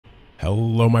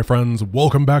Hello my friends,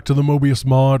 welcome back to the Moebius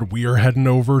Mod. We are heading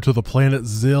over to the planet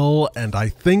Zill, and I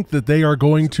think that they are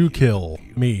going to kill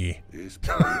me.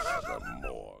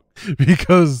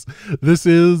 Because this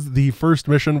is the first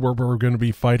mission where we're going to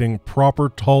be fighting proper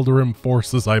Tal'Darim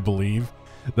forces, I believe.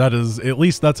 That is, at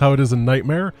least that's how it is in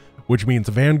Nightmare, which means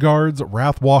Vanguards,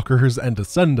 Wrathwalkers, and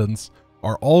Descendants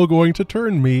are all going to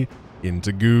turn me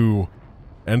into goo.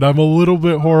 And I'm a little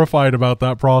bit horrified about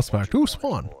that prospect. Ooh,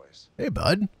 Swan. Hey,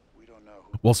 bud.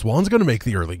 Well, Swan's going to make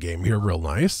the early game here real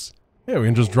nice. Yeah, we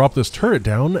can just drop this turret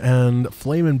down, and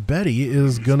Flamin' Betty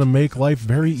is going to make life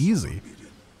very easy.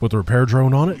 Put the repair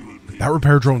drone on it. That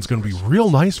repair drone's going to be real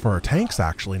nice for our tanks,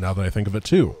 actually, now that I think of it,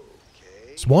 too.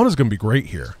 Swan is going to be great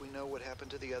here.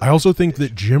 I also think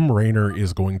that Jim Raynor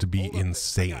is going to be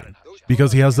insane,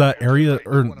 because he has that area,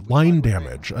 or line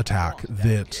damage attack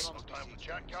that...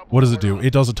 What does it do?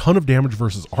 It does a ton of damage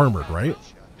versus armored, right?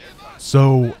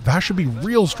 So that should be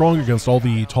real strong against all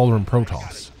the Tal'Darim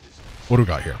Protoss. What do we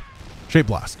got here? Shape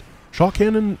Blast. Shock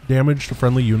Cannon damage to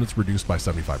friendly units reduced by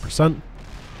 75%.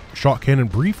 Shock Cannon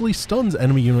briefly stuns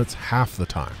enemy units half the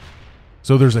time.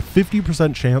 So there's a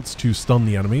 50% chance to stun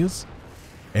the enemies,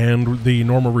 and the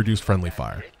normal reduced friendly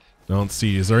fire. Now let's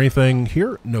see, is there anything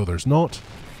here? No, there's not.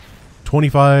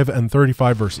 25 and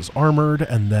 35 versus armored,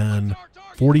 and then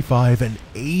 45 and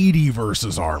 80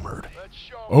 versus armored.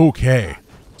 Okay.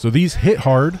 So these hit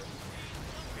hard.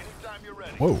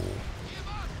 Whoa.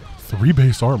 3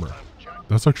 base armor.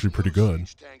 That's actually pretty good.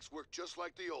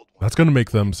 That's going to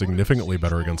make them significantly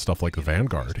better against stuff like the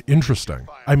Vanguard. Interesting.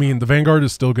 I mean, the Vanguard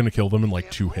is still going to kill them in like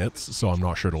 2 hits, so I'm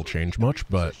not sure it'll change much,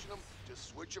 but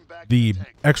the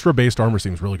extra based armor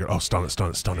seems really good. Oh, stun it, stun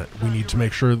it, stun it. We need to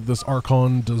make sure that this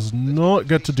Archon does not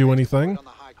get to do anything.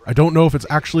 I don't know if it's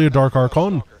actually a Dark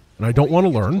Archon, and I don't want to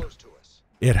learn.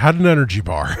 It had an energy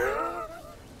bar.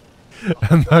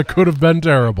 And that could have been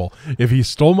terrible. If he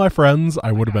stole my friends,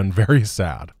 I would have been very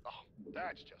sad.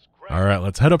 Alright,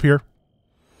 let's head up here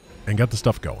and get the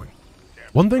stuff going.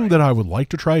 One thing that I would like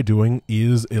to try doing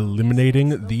is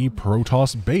eliminating the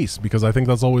Protoss base, because I think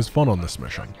that's always fun on this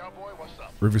mission.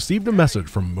 We've received a message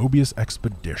from Moebius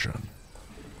Expedition.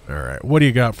 Alright, what do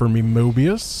you got for me,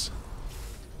 Moebius?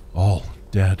 All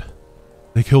dead.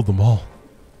 They killed them all.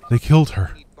 They killed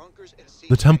her.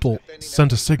 The temple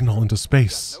sent a signal into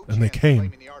space, and they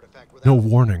came. No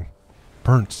warning.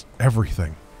 Burnt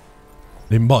everything.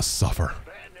 They must suffer.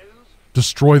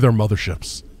 Destroy their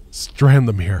motherships. Strand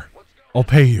them here. I'll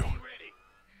pay you.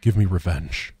 Give me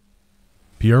revenge.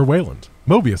 Pierre Wayland,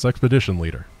 Moebius Expedition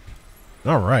Leader.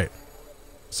 Alright.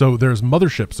 So there's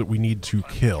motherships that we need to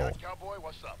kill.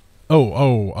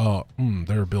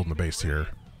 They're building a base here.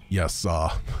 Yes,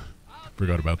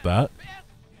 forgot about that.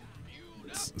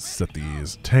 Let's set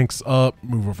these tanks up,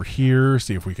 move over here,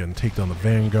 see if we can take down the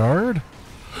Vanguard.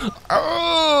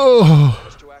 Oh!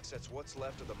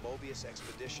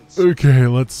 Okay,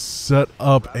 let's set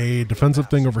up a defensive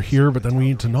thing over here, but then we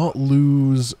need to not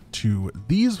lose to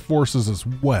these forces as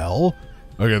well.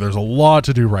 Okay, there's a lot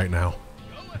to do right now.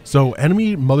 So,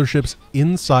 enemy motherships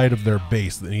inside of their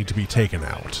base that need to be taken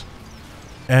out.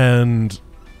 And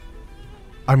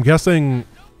I'm guessing,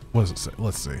 what does it say?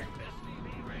 Let's see.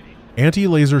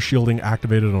 Anti-laser shielding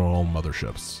activated on all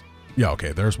motherships. Yeah,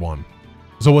 okay, there's one.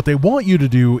 So what they want you to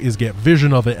do is get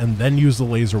vision of it and then use the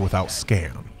laser without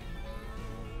scan.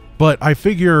 But I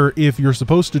figure if you're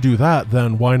supposed to do that,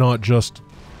 then why not just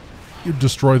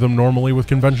destroy them normally with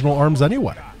conventional arms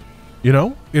anyway? You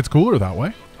know, it's cooler that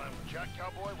way.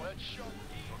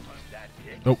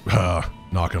 Oh,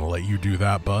 not gonna let you do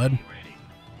that, bud.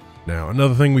 Now,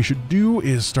 another thing we should do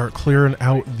is start clearing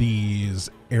out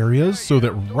these areas so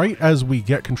that right as we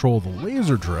get control of the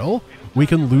laser drill, we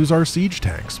can lose our siege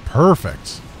tanks.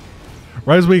 Perfect.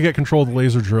 Right as we get control of the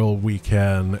laser drill, we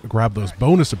can grab those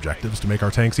bonus objectives to make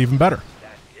our tanks even better.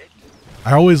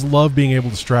 I always love being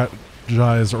able to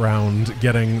strategize around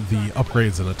getting the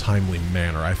upgrades in a timely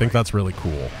manner. I think that's really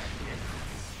cool.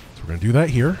 So we're going to do that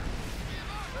here.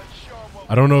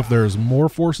 I don't know if there's more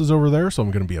forces over there, so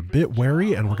I'm going to be a bit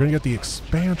wary, and we're going to get the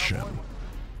expansion.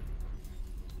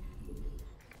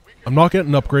 I'm not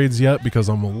getting upgrades yet because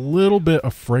I'm a little bit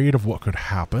afraid of what could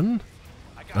happen.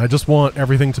 I just want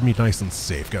everything to be nice and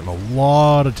safe. Getting a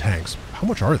lot of tanks. How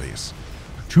much are these?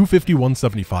 250,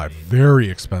 175. Very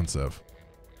expensive.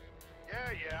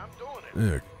 Yeah, I'm doing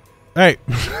it. Hey!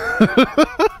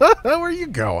 Where are you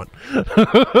going?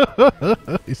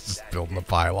 He's just building a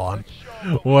pylon.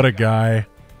 What a guy.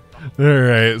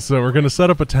 Alright, so we're going to set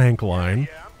up a tank line.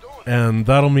 And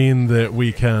that'll mean that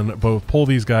we can both pull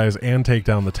these guys and take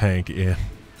down the tank in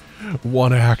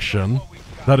one action.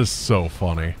 That is so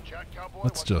funny.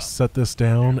 Let's just set this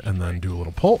down and then do a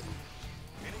little pull.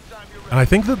 And I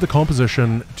think that the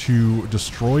composition to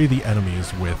destroy the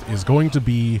enemies with is going to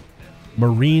be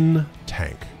Marine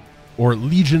Tank, or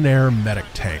Legionnaire Medic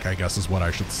Tank, I guess is what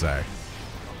I should say.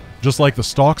 Just like the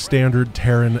stock standard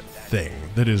Terran thing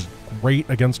that is great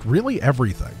against really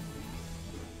everything.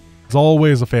 It's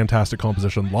always a fantastic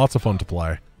composition, lots of fun to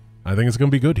play. I think it's going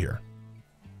to be good here.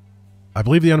 I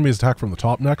believe the enemies attack from the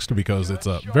top next because it's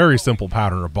a very simple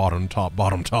pattern of bottom, top,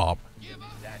 bottom, top.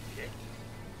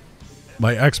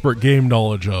 My expert game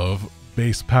knowledge of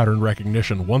base pattern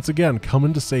recognition once again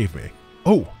coming to save me.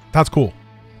 Oh, that's cool.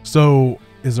 So,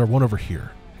 is there one over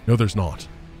here? No, there's not.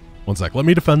 One sec, let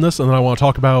me defend this, and then I want to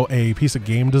talk about a piece of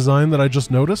game design that I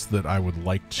just noticed that I would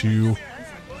like to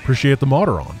appreciate the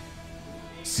modder on.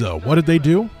 So, what did they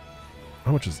do?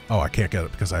 How much is... Oh, I can't get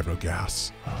it because I have no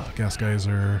gas. Gas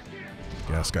geyser.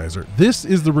 Gas geyser. This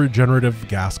is the regenerative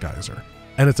gas geyser,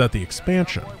 and it's at the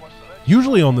expansion.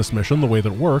 Usually on this mission, the way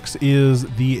that it works is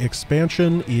the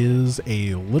expansion is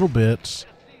a little bit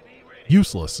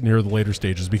useless near the later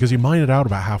stages because you mine it out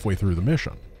about halfway through the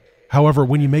mission. However,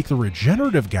 when you make the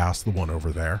regenerative gas the one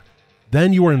over there,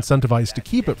 then you are incentivized to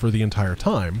keep it for the entire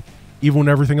time, even when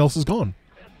everything else is gone.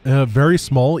 A very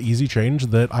small, easy change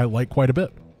that I like quite a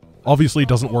bit. Obviously, it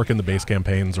doesn't work in the base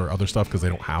campaigns or other stuff because they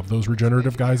don't have those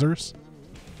regenerative geysers.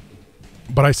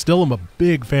 But I still am a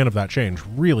big fan of that change.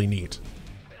 Really neat.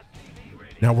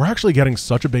 Now, we're actually getting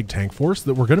such a big tank force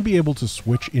that we're going to be able to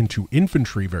switch into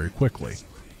infantry very quickly.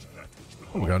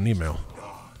 Oh, we got an email.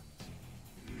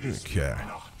 Okay.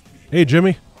 Hey,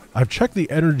 Jimmy. I've checked the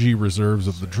energy reserves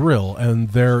of the drill, and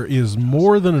there is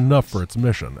more than enough for its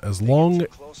mission. As long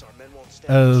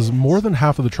as more than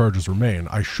half of the charges remain,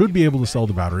 I should be able to sell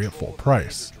the battery at full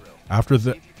price. After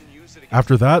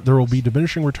that, there will be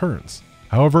diminishing returns.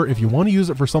 However, if you want to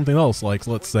use it for something else, like,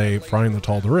 let's say, frying the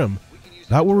Tal'Darim,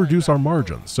 that will reduce our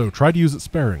margin, so try to use it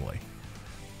sparingly.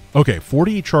 Okay,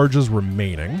 40 charges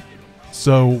remaining,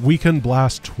 so we can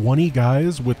blast 20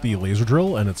 guys with the laser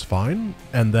drill and it's fine,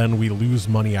 and then we lose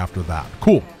money after that.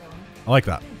 Cool. I like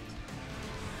that.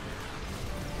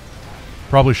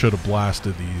 Probably should have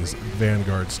blasted these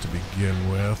vanguards to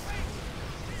begin with.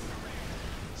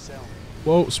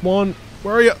 Whoa, Swan,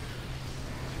 where are you?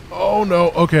 Oh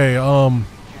no, okay,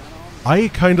 I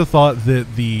kind of thought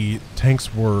that the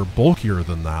tanks were bulkier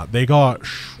than that. They got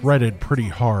shredded pretty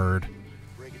hard.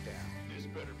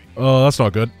 Oh, that's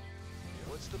not good.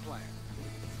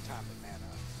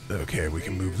 Okay, we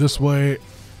can move this way.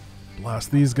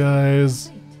 Blast these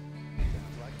guys.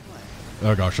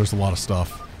 Oh gosh, there's a lot of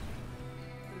stuff.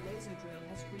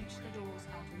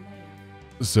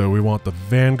 So we want the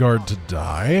Vanguard to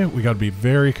die. We got to be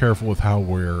very careful with how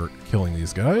we're killing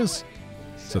these guys.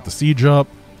 Set the siege up.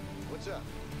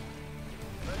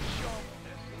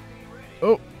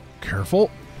 Oh,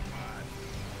 careful.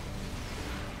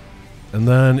 And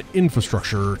then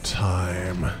infrastructure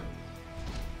time.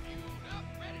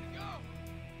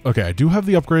 Okay, I do have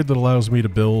the upgrade that allows me to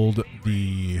build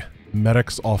the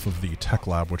medics off of the tech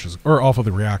lab, which is, or off of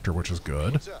the reactor, which is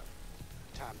good.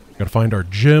 Gotta find our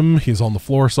Jim. He's on the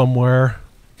floor somewhere.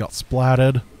 Got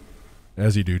splatted.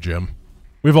 As you do, Jim.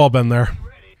 We've all been there.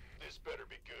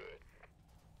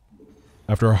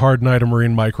 After a hard night of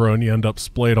Marine Micro and you end up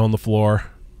splayed on the floor.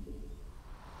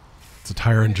 It's a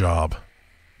tiring job.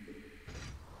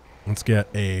 Let's get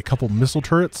a couple missile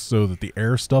turrets so that the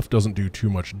air stuff doesn't do too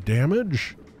much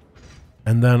damage.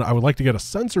 And then I would like to get a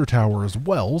sensor tower as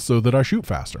well so that I shoot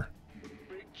faster.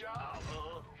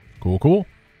 Cool, cool.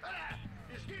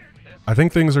 I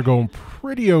think things are going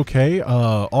pretty okay.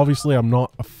 Obviously, I'm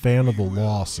not a fan of the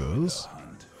losses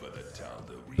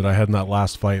that I had in that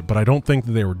last fight, but I don't think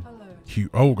that they were huge.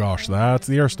 Oh gosh, that's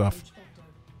the air stuff.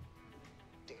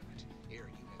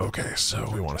 Okay, so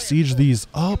we want to siege these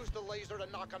up.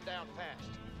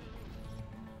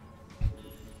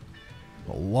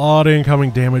 A lot of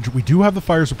incoming damage. We do have the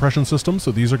fire suppression system,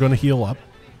 so these are going to heal up.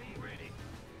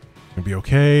 Gonna be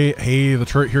okay. Hey, the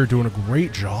turret here doing a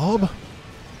great job.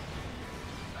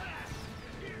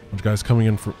 Bunch of guys coming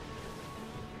in for...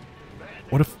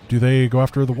 What if... Do they go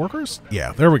after the workers?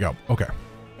 Yeah, there we go. Okay.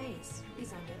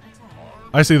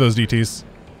 I see those DTs.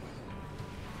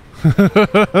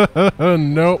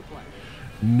 Nope.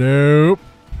 Nope.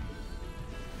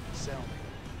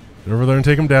 Get over there and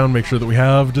take them down. Make sure that we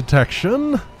have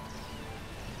detection.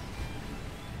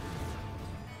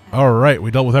 Alright, we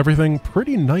dealt with everything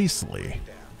pretty nicely.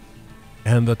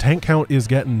 And the tank count is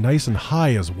getting nice and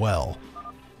high as well.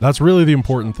 That's really the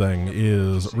important thing,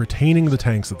 is retaining the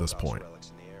tanks at this point.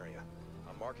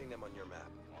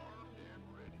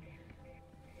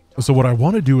 So what I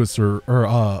want to do is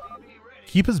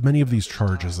keep as many of these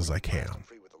charges as I can.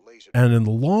 And in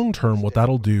the long term, what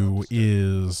that'll do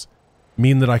is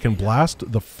mean that I can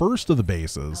blast the first of the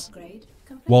bases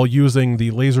while using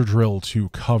the laser drill to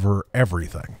cover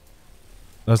everything.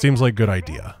 That seems like a good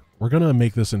idea. We're going to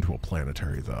make this into a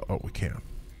planetary, though. Oh, we can.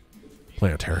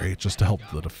 Planetary, just to help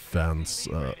the defense.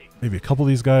 Maybe a couple of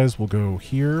these guys will go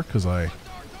here, because I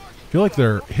feel like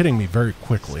they're hitting me very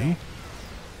quickly.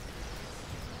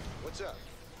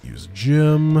 Use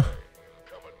Jim.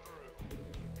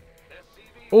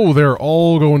 Oh, they're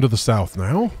all going to the south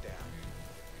now.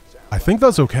 I think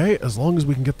that's okay, as long as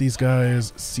we can get these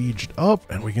guys sieged up,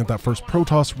 and we can get that first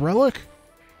Protoss relic.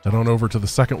 Head on over to the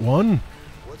second one.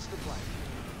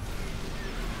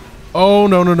 Oh,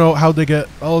 no, no, no. How'd they get...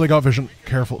 Oh, they got vision.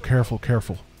 Careful, careful,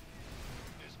 careful.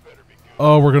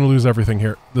 Oh, we're going to lose everything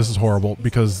here. This is horrible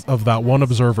because of that one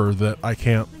observer that I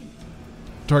can't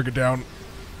target down.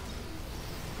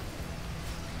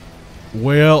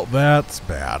 Well, that's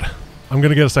bad. I'm going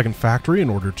to get a second factory in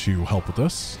order to help with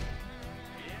this.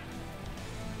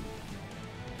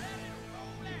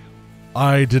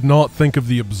 I did not think of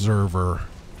the observer.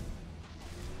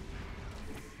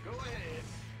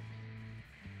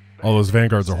 Oh, those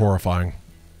vanguards are horrifying.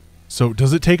 So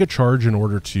does it take a charge in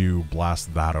order to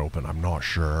blast that open? I'm not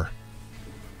sure.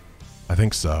 I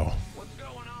think so. What's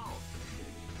going on?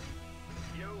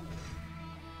 Yo.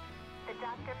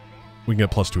 We can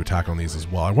get +2 attack on these as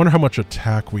well. I wonder how much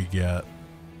attack we get.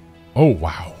 Oh,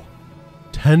 wow.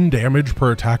 10 damage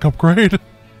per attack upgrade?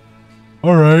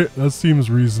 Alright, that seems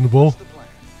reasonable.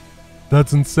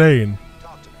 That's insane.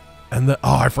 And the...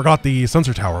 Oh, I forgot the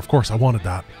sensor tower. Of course, I wanted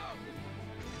that.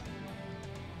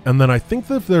 And then I think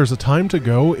that if there's a time to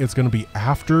go, it's going to be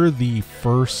after the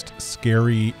first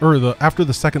scary... Or after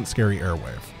the second scary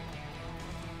airwave.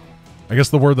 I guess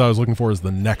the word that I was looking for is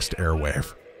the next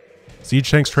airwave. Siege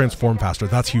tanks transform faster.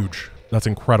 That's huge. That's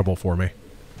incredible for me.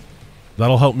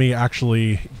 That'll help me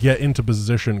actually get into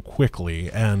position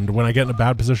quickly, and when I get in a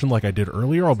bad position like I did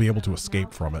earlier, I'll be able to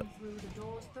escape from it.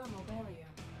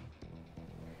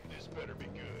 This better be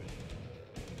good.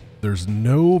 There's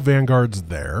no vanguards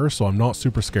there, so I'm not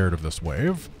super scared of this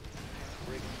wave.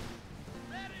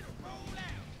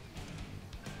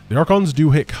 The Archons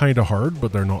do hit kind of hard,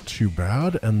 but they're not too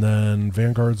bad. And then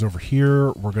vanguards over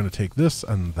here, we're going to take this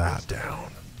and that down.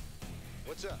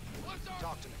 What's up?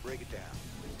 Talk to me. Break it down.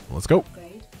 Let's go.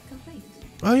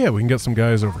 Oh yeah, we can get some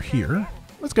guys over here.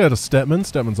 Let's get a Stetman.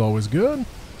 Stetman's always good.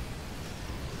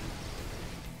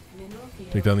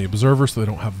 Take down the observer so they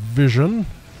don't have vision.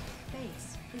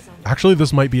 Actually,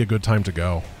 this might be a good time to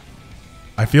go.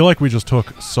 I feel like we just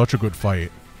took such a good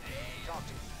fight.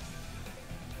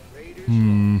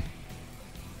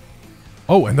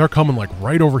 Oh, and they're coming like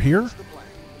right over here?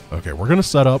 Okay, we're going to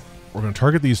set up. We're going to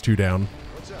target these two down.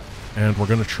 And we're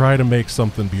going to try to make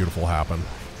something beautiful happen.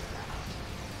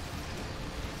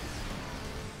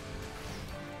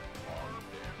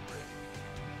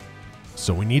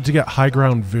 So we need to get high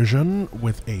ground vision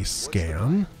with a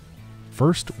scan.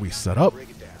 First, we set up.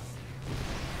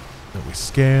 Then we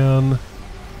scan.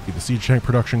 Keep the siege tank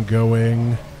production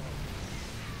going.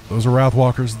 Those are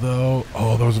Wrathwalkers, though.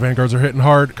 Oh, those vanguards are hitting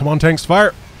hard. Come on, tanks,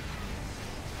 fire!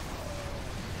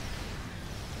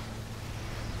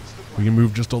 We can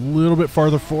move just a little bit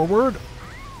farther forward.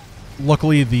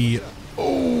 Luckily, the...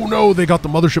 Oh, no, they got the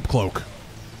mothership cloak.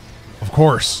 Of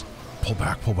course. Pull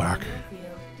back, pull back.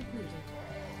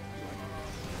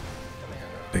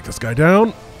 Take this guy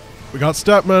down. We got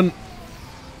Statman.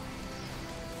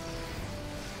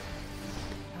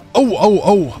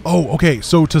 Oh, okay.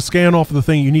 So to scan off the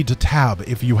thing, you need to tab.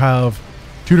 If you have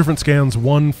two different scans,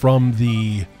 one from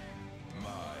the...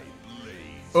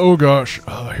 Oh, gosh.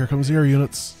 Here comes the air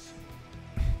units.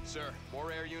 Sir,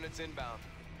 more air units inbound.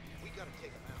 We gotta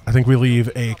take them out. I think we leave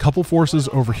a couple forces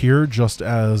over here just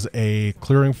as a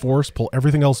clearing force. Pull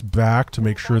everything else back to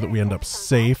make sure that we end up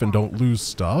safe and don't lose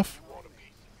stuff.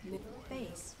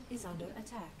 Base is under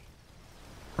attack.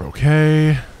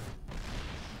 Okay.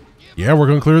 Yeah, we're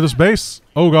going to clear this base.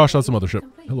 Oh gosh, that's a mothership.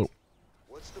 Hello.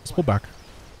 Let's pull back.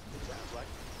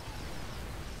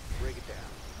 Break it down.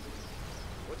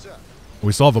 What's up?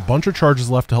 We still have a bunch of charges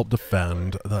left to help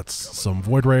defend. That's some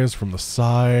void rays from the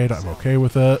side. I'm okay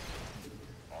with it.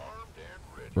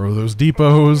 Throw those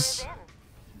depots.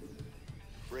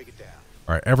 Break it down.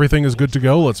 All right, everything is good to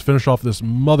go. Let's finish off this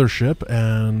mothership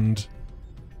and...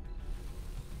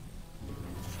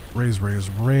 Raise, raise,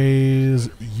 raise.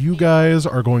 You guys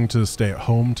are going to stay at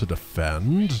home to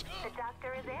defend. The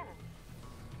doctor is in.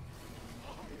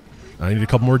 I need a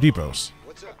couple more depots.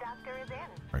 What's The up? doctor is in. All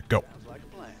right, go. Like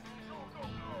a plan.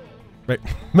 Right,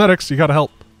 medics, you gotta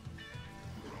help.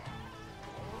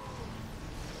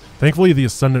 Thankfully, the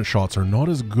Ascendant shots are not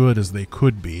as good as they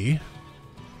could be.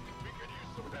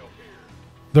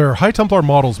 They're High Templar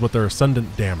models with their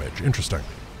Ascendant damage. Interesting.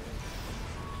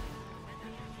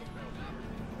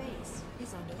 Base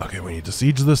is under Okay, we need to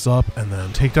siege this up and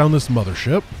then take down this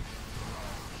mothership.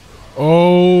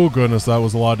 Oh, goodness, that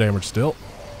was a lot of damage still.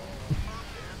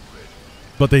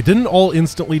 But they didn't all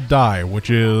instantly die,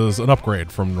 which is an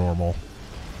upgrade from normal.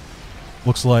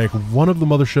 Looks like one of the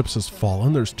motherships has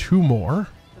fallen. There's 2 more.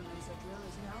 The laser drill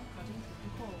is now cutting through the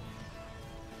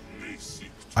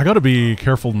core. I gotta be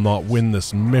careful to not win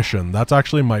this mission. That's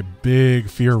actually my big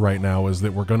fear right now, is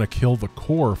that we're gonna kill the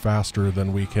core faster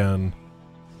than we can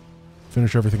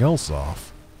finish everything else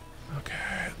off.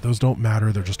 Okay, those don't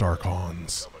matter, they're just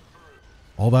Archons.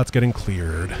 All that's getting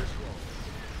cleared.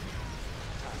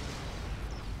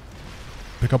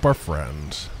 Pick up our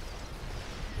friend.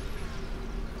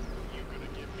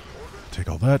 Take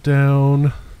all that down.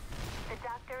 The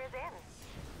doctor is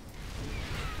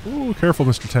in. Ooh, careful,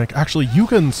 Mr. Tank. Actually, you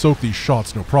can soak these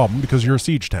shots, no problem, because you're a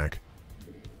siege tank.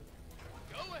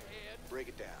 Break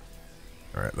it down.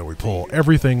 Alright, then we pull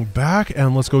everything back,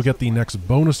 and let's go get the next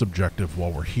bonus objective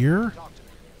while we're here.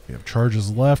 We have charges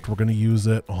left. We're going to use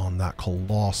it on that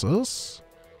Colossus.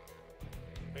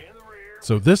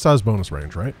 So this has bonus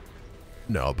range, right?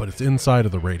 No, but it's inside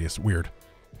of the radius. Weird.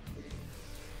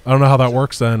 I don't know how that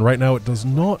works then. Right now it does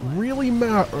not really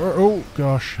matter. Oh,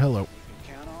 gosh. Hello.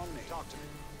 Count on me. Talk to me.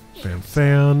 Fan,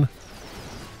 fan.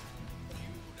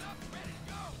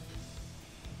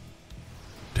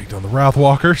 Take down the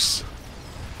Wrathwalkers.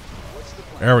 What's the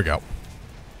plan? There we go.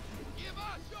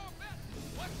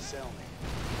 Sell me.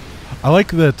 I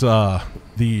like that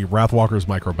the Wrathwalkers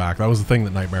micro back. That was the thing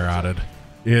that Nightmare added.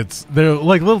 They're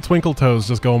like little twinkle toes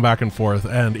just going back and forth,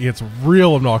 and it's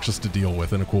real obnoxious to deal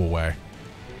with in a cool way.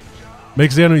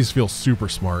 Makes the enemies feel super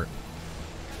smart.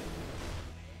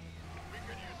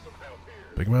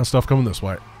 Big amount of stuff coming this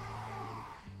way.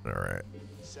 Alright.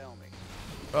 Sell me.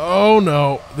 Oh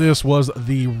no, this was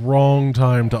the wrong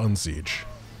time to unsiege.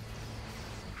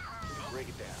 Break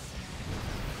it down.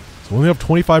 So we only have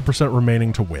 25%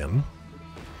 remaining to win.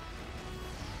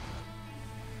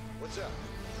 What's up?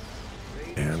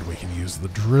 And we can use the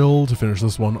drill to finish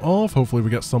this one off. Hopefully we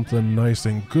get something nice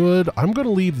and good. I'm going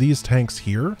to leave these tanks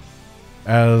here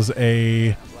as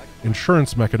a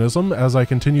insurance mechanism as I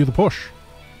continue the push.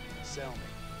 Sell me.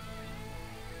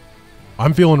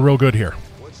 I'm feeling real good here.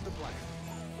 What's the plan?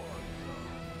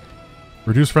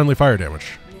 Reduce friendly fire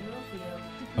damage. Mineral field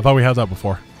I thought we had that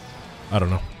before. I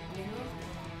don't know. mineral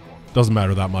Doesn't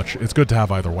matter that much. It's good to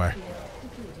have either way. field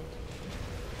depleted.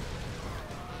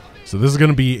 So this is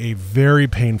going to be a very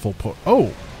painful push.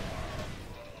 Oh!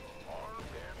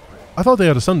 I thought they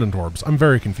had Ascendant Orbs. I'm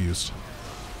very confused.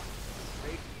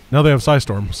 Now they have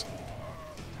Psystorms.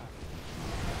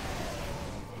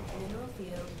 Mineral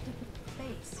field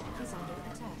base is under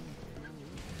attack.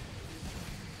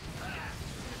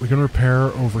 We can repair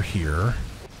over here.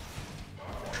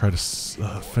 Try to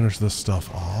finish this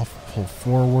stuff off. Pull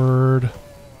forward.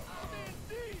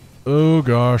 Oh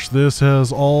gosh, this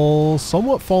has all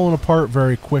somewhat fallen apart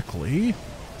very quickly.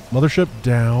 Mothership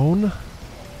down.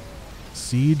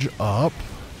 Siege up.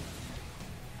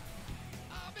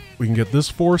 We can get this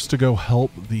force to go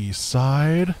help the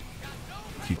side.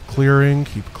 Keep clearing,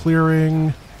 keep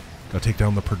clearing. Gotta take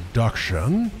down the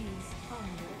production.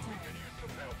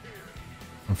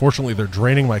 Unfortunately, they're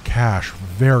draining my cash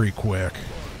very quick.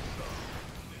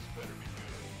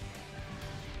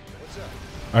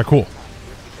 Alright, cool.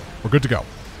 We're good to go.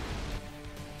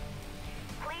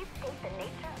 Please state the nature.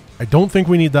 I don't think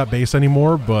we need that base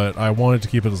anymore, but I wanted to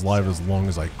keep it as live as long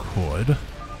as I could. There's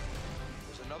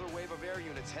another wave of air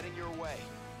units heading your way.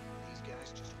 These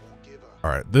guys just won't give up.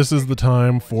 Alright, this is the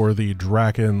time for the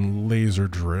Draken laser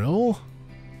drill.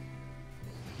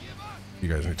 You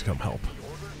guys need to come help.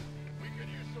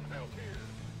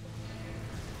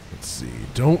 Let's see.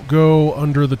 Don't go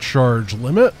under the charge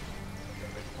limit.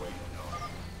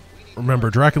 Remember,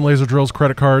 Draken laser drills,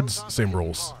 credit cards, same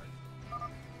rules.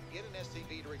 Get an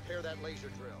SCV to repair that laser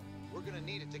drill. We're gonna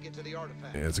need it to get to the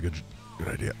artifact. Yeah, it's a good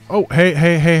idea. Oh,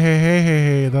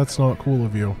 hey, that's not cool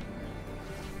of you.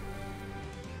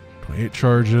 28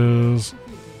 charges.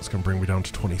 It's gonna bring me down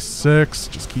to 26.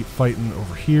 Just keep fighting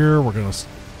over here. We're gonna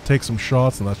take some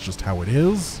shots, and that's just how it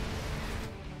is.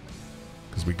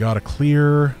 Because we gotta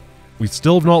clear. We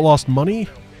still have not lost money.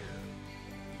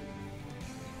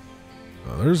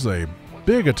 There's a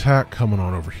big attack coming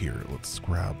on over here. Let's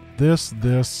grab this,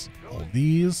 all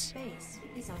these. Base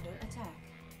is under attack.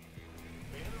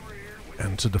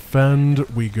 And to defend,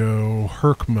 we go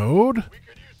Herc mode.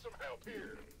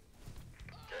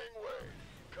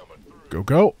 Go,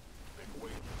 go.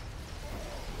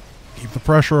 Keep the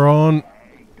pressure on.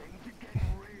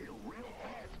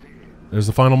 There's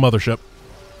the final mothership.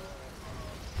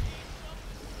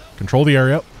 Control the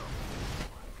area.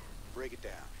 Break it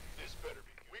down.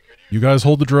 You guys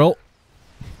hold the drill.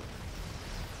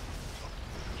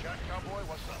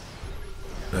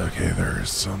 Okay,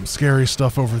 there's some scary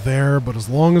stuff over there, but as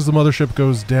long as the mothership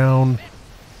goes down,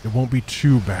 it won't be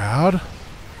too bad.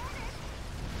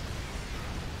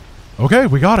 Okay,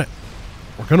 we got it.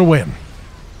 We're gonna win.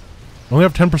 Only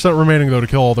have 10% remaining, though, to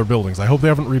kill all their buildings. I hope they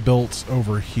haven't rebuilt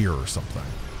over here or something.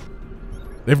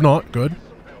 They've not. Good.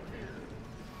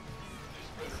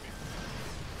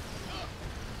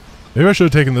 Maybe I should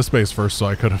have taken this base first so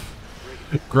I could have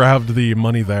grabbed the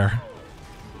money there.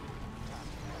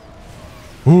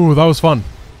 Ooh, that was fun.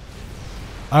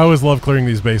 I always love clearing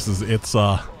these bases. It's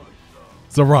a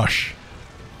rush.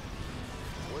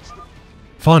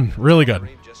 Fun. Really good.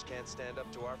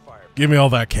 Give me all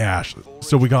that cash.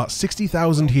 So we got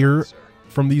 60,000 here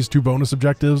from these 2 bonus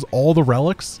objectives. All the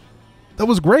relics. That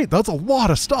was great. That's a lot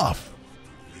of stuff.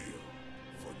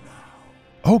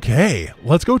 Okay,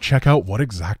 let's go check out what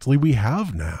exactly we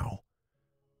have now.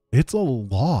 It's a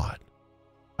lot.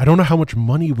 I don't know how much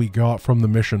money we got from the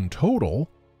mission total,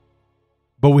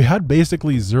 but we had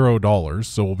basically $0,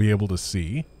 so we'll be able to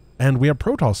see. And we have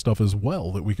Protoss stuff as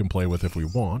well that we can play with if we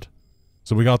want.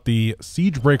 So we got the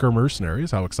Siegebreaker Mercenaries.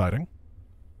 How exciting.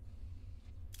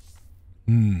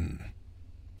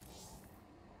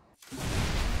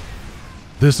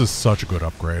 This is such a good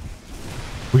upgrade.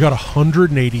 We got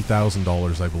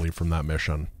 $180,000, I believe, from that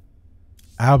mission.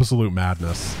 Absolute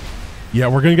madness. Yeah,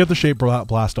 we're going to get the Shape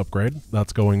Blast upgrade.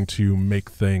 That's going to make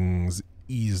things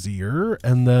easier.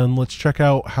 And then let's check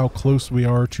out how close we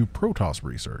are to Protoss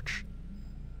research.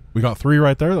 We got 3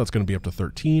 right there. That's going to be up to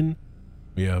 13.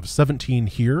 We have 17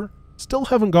 here. Still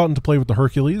haven't gotten to play with the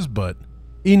Hercules, but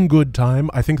in good time.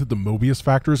 I think that the Moebius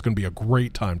factor is going to be a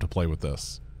great time to play with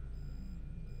this.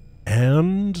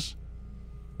 And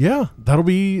yeah, that'll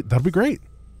be great.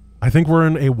 I think we're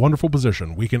in a wonderful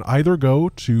position. We can either go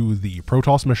to the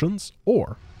Protoss missions,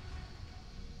 or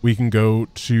we can go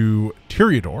to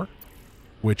Tyriador,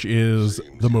 which is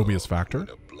the Moebius factor.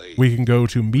 We can go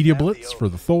to Media Blitz for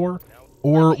the Thor,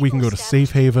 or we can go to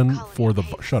Safe Haven for the...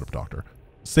 Shut up, Doctor.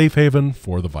 Safe Haven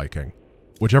for the Viking.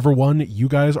 Whichever one you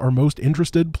guys are most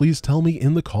interested, please tell me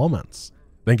in the comments.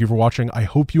 Thank you for watching. I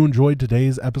hope you enjoyed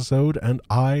today's episode, and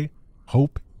I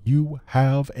hope you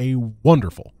have a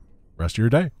wonderful rest of your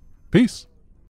day. Peace.